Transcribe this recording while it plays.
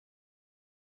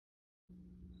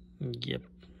Yep,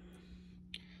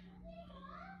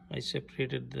 I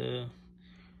separated the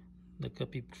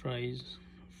guppy fries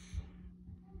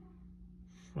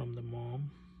from the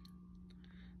mom,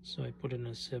 so I put in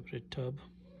a separate tub.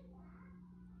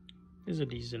 It's a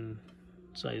decent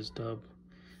sized tub,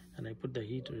 and I put the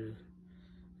heater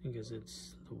because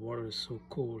the water is so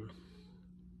cold.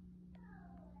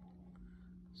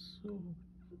 So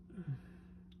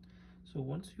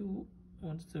once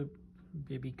the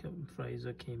baby fries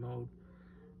came out,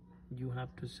 you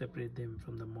have to separate them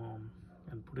from the mom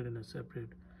and put it in a separate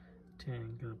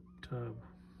tank or tub.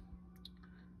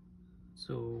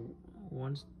 So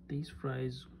once these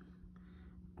fries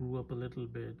grew up a little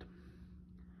bit,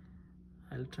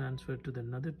 I'll transfer to the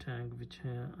another tank which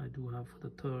I do have for the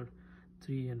third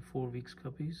 3 and 4 weeks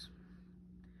guppies,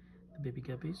 the baby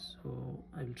guppies. So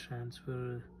I will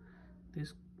transfer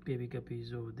this baby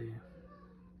guppies over there,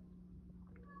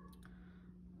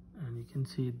 and you can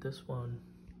see this one.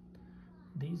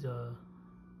 These are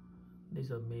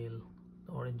male.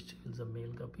 The orange tails are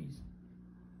male guppies.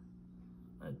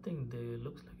 I think they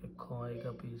looks like a koi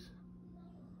guppies,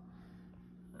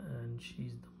 and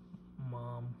she's the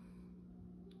mom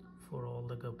for all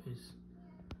the guppies.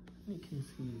 You can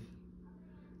see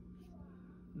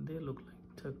they look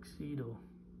like tuxedo.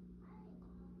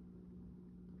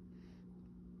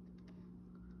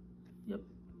 Yep,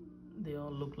 they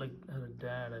all look like her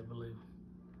dad, I believe.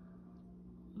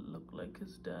 Look like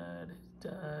his dad.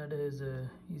 His dad is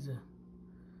he's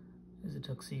a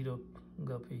tuxedo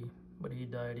guppy, but he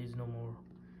died. He's no more.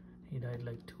 He died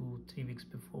like 2-3 weeks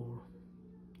before.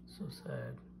 So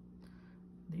sad.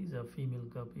 These are female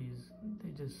guppies.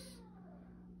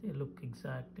 They look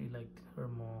exactly like her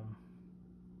mom.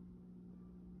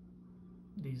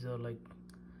 These are like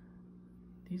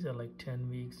 10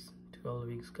 weeks, 12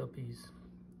 weeks guppies.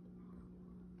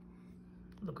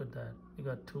 Look at that. We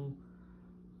got 2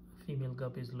 female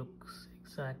guppies, looks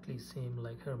exactly same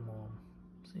like her mom.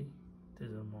 See, this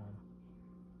is her mom.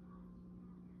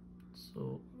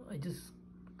 So I just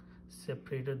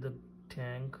separated the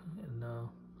tank in a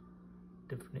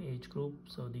different age group.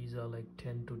 So these are like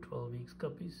 10 to 12 weeks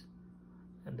guppies,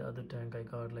 and the other tank I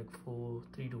got like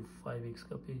 3 to 5 weeks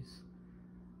guppies,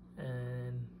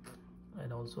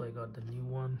 and also I got the new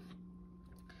one.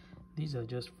 These are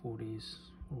just 4 days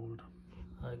old.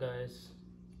 Hi guys,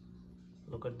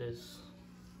 look at this.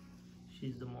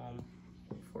 She's the mom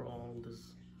for all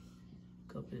this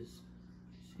guppies.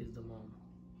 She's the mom.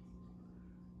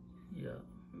 Yeah,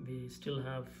 we still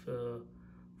have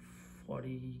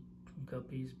 40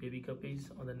 guppies, baby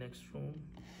guppies on the next room.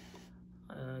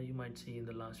 You might see in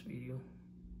the last video.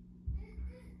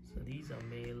 So these are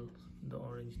male. The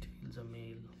orange tails are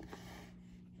male.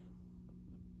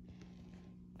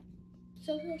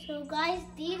 So guys,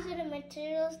 these are the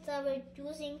materials that we're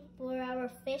using for our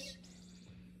fish.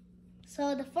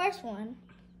 So the first one.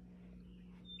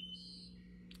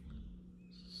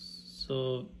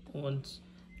 So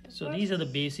these are the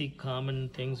basic common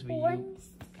things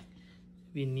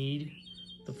we need.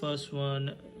 The first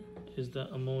one is the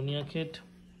ammonia kit.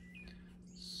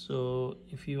 So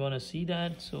if you want to see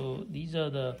that, so these are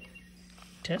the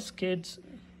test kits.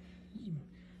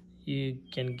 You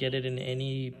can get it in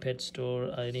any pet store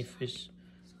or any fish.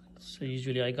 So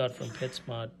usually I got from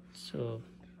PetSmart. So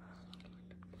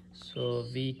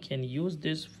we can use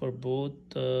this for both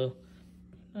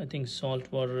I think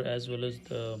salt water as well as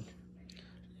the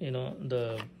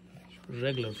the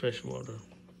regular fresh water.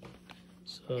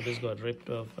 So this got ripped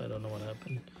off. I don't know what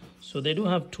happened. So they do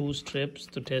have 2 strips,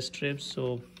 the test strips.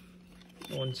 So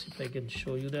once, if I can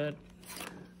show you that.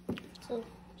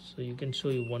 So you can show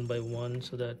you one by one,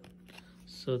 so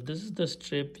this is the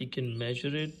strip. You can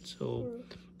measure it. So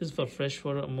this is for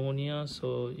freshwater ammonia.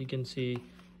 So you can see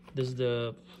this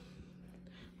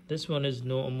one is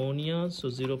no ammonia, so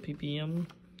 0 ppm.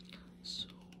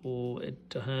 So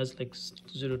it has like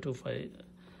 0.25,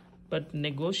 but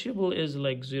negotiable is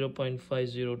like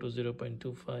 0.50 to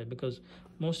 0.25, because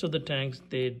most of the tanks,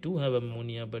 they do have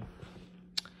ammonia, but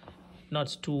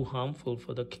not too harmful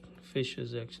for the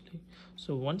fishes actually.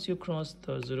 So once you cross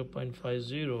the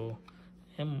 0.50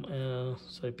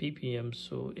 ppm,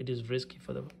 so it is risky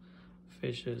for the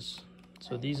fishes.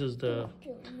 So this is the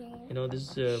this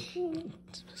is a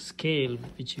scale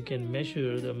which you can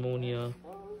measure the ammonia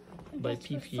by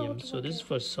ppm. So this is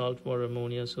for saltwater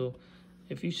ammonia. So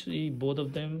if you see both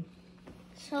of them,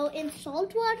 so in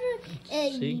saltwater,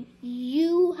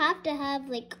 you have to have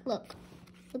like look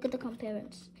at the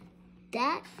comparison.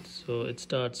 That. So it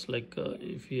starts like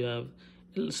if you have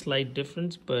a slight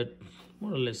difference, but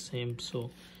more or less same.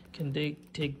 So can they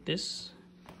take this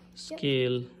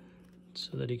scale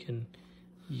so that you can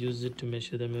use it to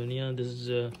measure the ammonia. This is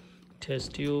a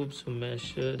test tube, so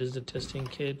measure. This is the testing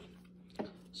kit.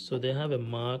 So they have a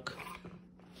mark.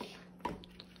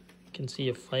 You can see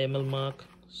a 5 ml mark.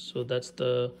 So this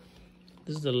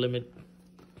is the limit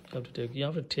you have to take. You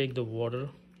have to take the water.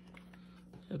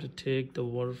 You have to take the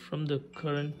water from the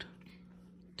current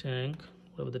tank,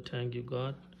 whatever the tank you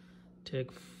got.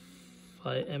 Take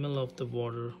 5 ml of the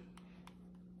water.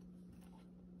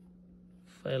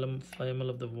 5 ml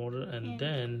of the water, and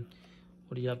then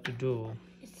what do you have to do?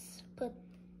 It's put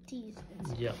these.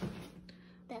 Yeah.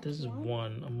 This is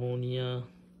 1 ammonia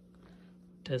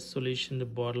test solution, the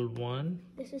bottle 1.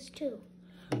 This is 2.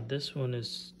 And this one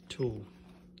is 2.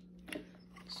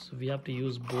 So we have to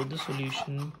use both the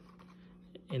solution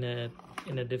in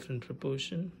a different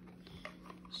proportion.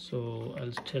 So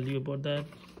I'll tell you about that.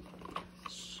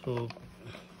 So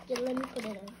yeah, let me put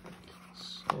it in.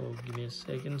 So give me a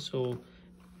second. So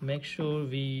make sure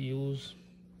we use.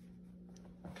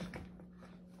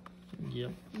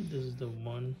 Yep, this is the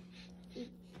one.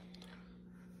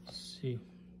 See,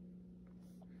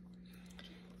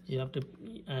 you have to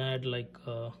add like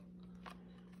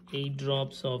 8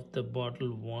 drops of the bottle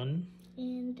 1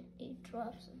 and 8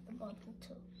 drops of the bottle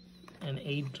 2 and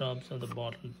 8 drops of the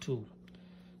bottle 2.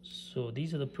 So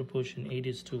these are the proportion. 8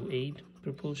 is to 8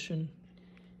 proportion.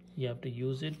 You have to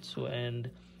use it. So, and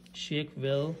shake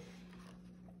well,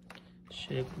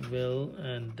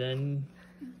 and then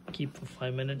keep for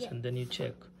 5 minutes, and then you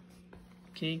check.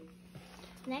 Okay,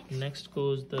 next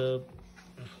goes the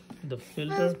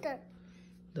filter,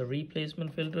 the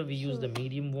replacement filter. We use the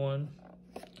medium one.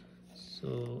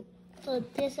 So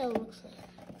this looks like.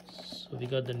 So we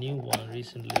got the new one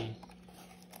recently.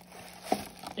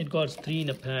 It got 3 in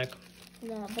a pack.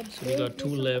 No, but so we got 2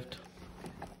 left.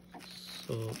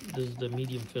 So this is the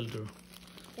medium filter.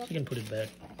 Yep. You can put it back.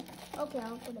 Okay,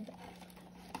 I'll put it back.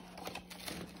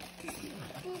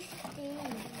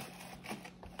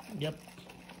 Yep.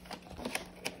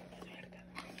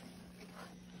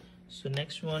 So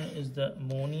next one is the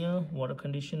ammonia water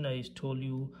condition. I told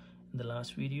you in the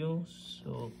last video.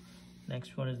 So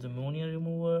next one is the ammonia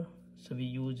remover. So we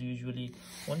use usually,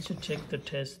 once you check the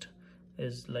test,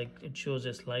 is like it shows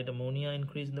a slight ammonia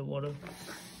increase in the water.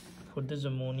 Put this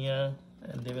ammonia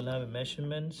and they will have a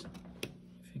measurements.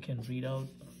 If you can read out,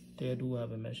 they do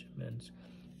have a measurements.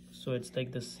 So it's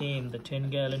like the same, the 10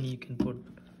 gallon you can put,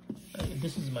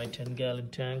 this is my 10 gallon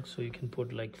tank, so you can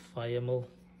put like 5 ml.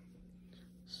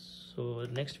 So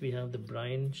next we have the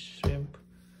brine shrimp.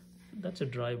 That's a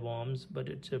dry worms, but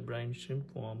it's a brine shrimp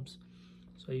worms.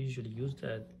 So I usually use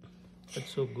that.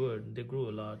 That's so good. They grew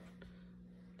a lot.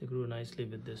 They grew nicely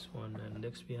with this one. And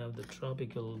next we have the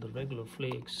tropical, the regular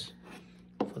flakes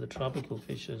for the tropical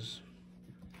fishes.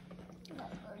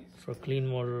 For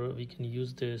clean water, we can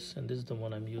use this, and this is the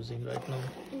one I'm using right now.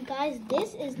 And guys,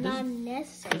 this is not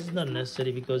necessary. This is not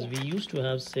necessary because we used to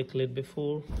have cichlid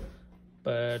before,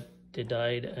 but they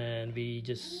died, and we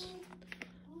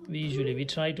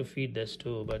try to feed this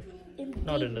too, but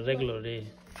not in a regular day.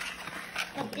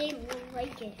 But they will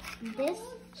like it. This.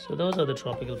 So those are the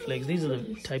tropical flakes. These are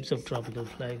the types of tropical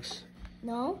flakes.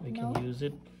 We can use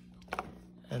it.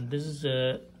 And this is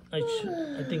I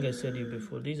think I said you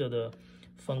before. These are the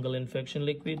fungal infection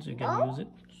liquids. You can use it.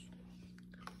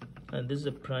 And this is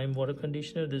a prime water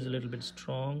conditioner. This is a little bit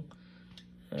strong.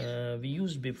 We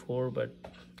used before, but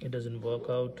it doesn't work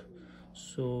out.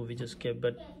 So we just kept.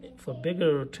 But for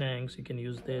bigger tanks, you can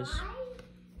use this.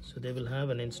 So they will have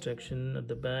an instruction at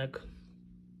the back.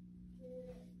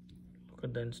 Look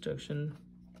at the instruction.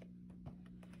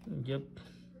 Yep.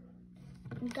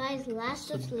 Guys,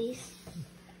 last but least.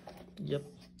 Yep.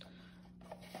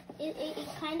 It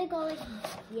kind of goes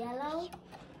yellow.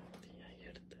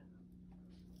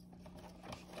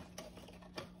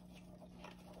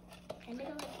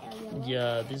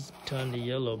 Yeah, this turned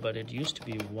yellow, but it used to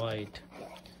be white.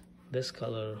 This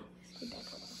color.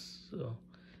 So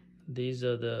these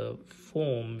are the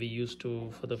foam we used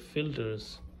to for the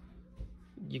filters.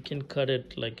 You can cut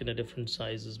it like in a different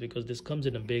sizes because this comes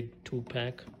in a big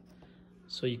 2-pack.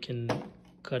 So you can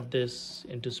cut this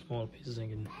into small pieces and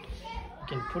you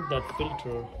can put that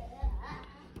filter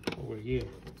over here.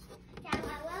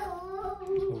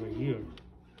 Over here.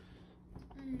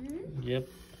 Yep.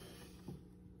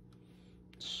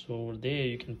 So over there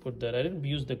you can put that. I didn't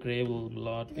use the gravel a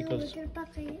lot because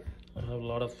I have a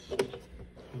lot of,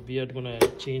 we are gonna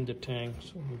change the tank.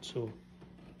 So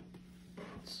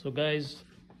guys,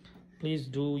 please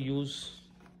do use.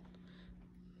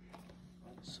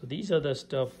 So these are the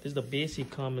stuff. This is the basic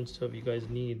common stuff you guys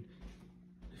need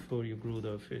before you grow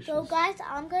the fish. So guys,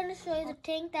 I'm going to show you the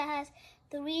tank that has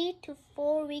 3 to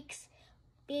 4 weeks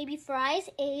baby fries,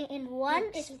 and one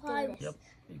is 5 weeks. Yep,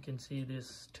 you can see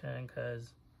this tank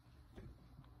has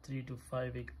 3 to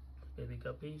 5 week baby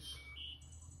guppies.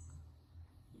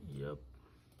 Yep,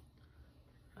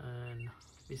 and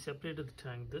we separated the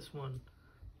tank. This one,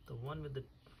 the one with the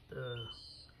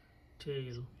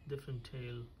tail, different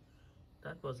tail,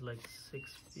 that was like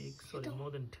 6 weeks, sorry,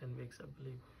 more than 10 weeks, I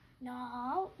believe.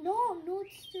 No,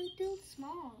 it's still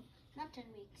small. Not 10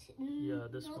 weeks. Yeah,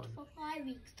 this not one. For 5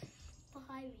 weeks. For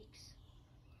 5 weeks.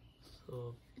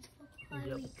 So it's for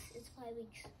 5 weeks. It's 5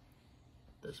 weeks.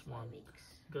 This one, 5 weeks.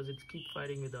 because it's keep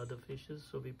fighting with other fishes,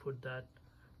 so we put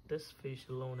this fish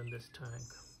alone in this tank.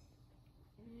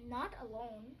 Not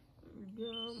alone.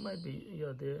 Yeah, might be.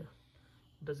 Yeah, there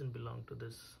doesn't belong to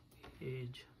this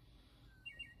age.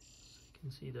 You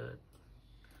can see that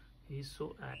he's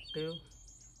so active.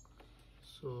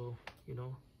 So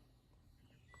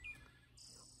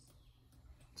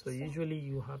so usually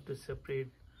you have to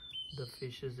separate the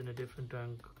fishes in a different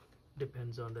tank,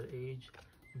 depends on their age,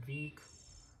 week.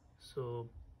 So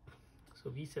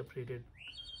we separated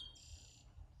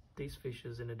these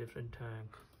fishes in a different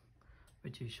tank,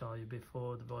 which we showed you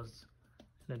before. It was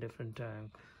in a different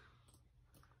tank.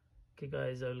 Okay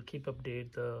guys, I will keep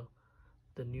update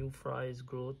the new fries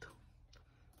growth.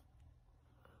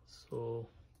 So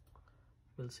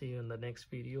we'll see you in the next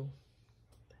video.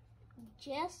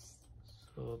 Yes.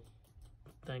 So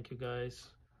thank you guys,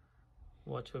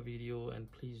 watch our video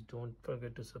and please don't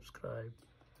forget to subscribe.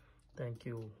 Thank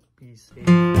you, be safe.